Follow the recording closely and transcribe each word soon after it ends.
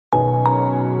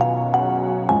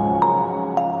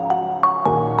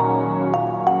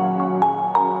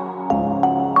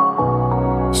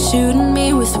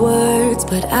words,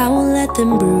 but I won't let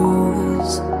them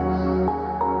bruise.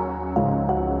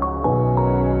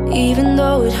 Even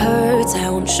though it hurts, I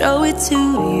won't show it to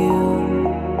you,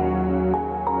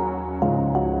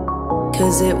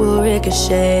 'cause it will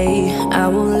ricochet. I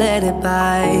won't let it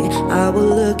bite. I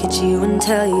will look at you and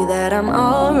tell you that I'm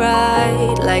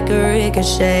alright. Like a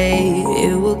ricochet,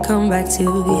 it will come back to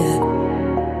you.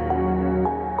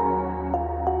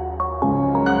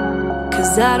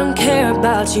 'Cause I don't care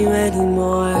about you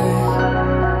anymore,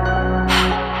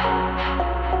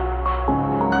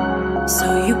 so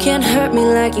you can't hurt me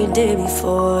like you did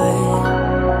before.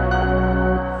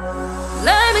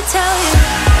 Let me tell you,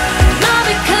 not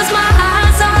because my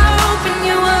eyes are open,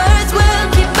 your words will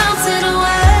keep bouncing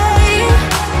away.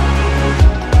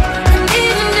 And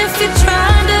even if you're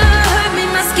trying to hurt me,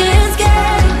 my skin's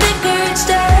getting thicker each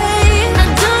day. I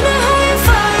don't know how you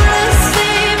fall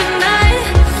asleep at night,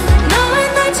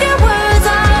 knowing that your words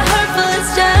are hurtful,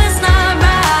 it's just not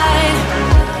right.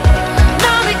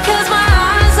 Not because my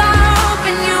eyes are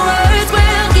open, your words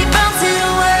will keep bouncing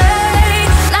away.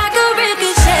 Like a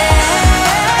ricochet,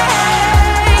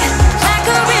 like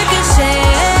a ricochet,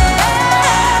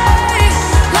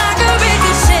 like a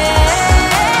ricochet,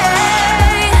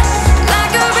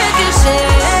 like a ricochet.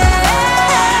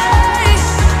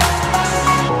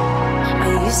 I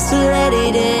used to let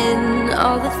it in,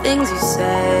 all the things you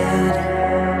said.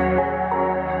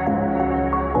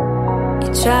 You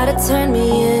try to turn me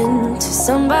into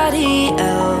somebody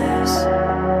else,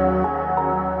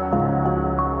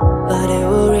 but it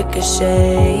will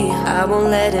ricochet. I won't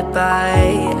let it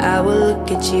bite. I will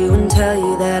look at you and tell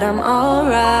you that I'm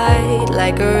alright.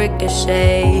 Like a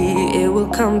ricochet, it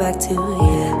will come back to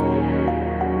you.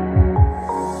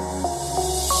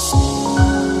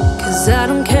 'Cause I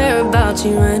don't care about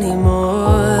you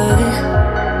anymore,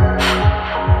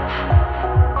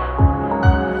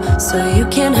 so you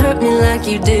can't hurt me like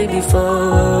you did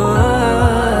before.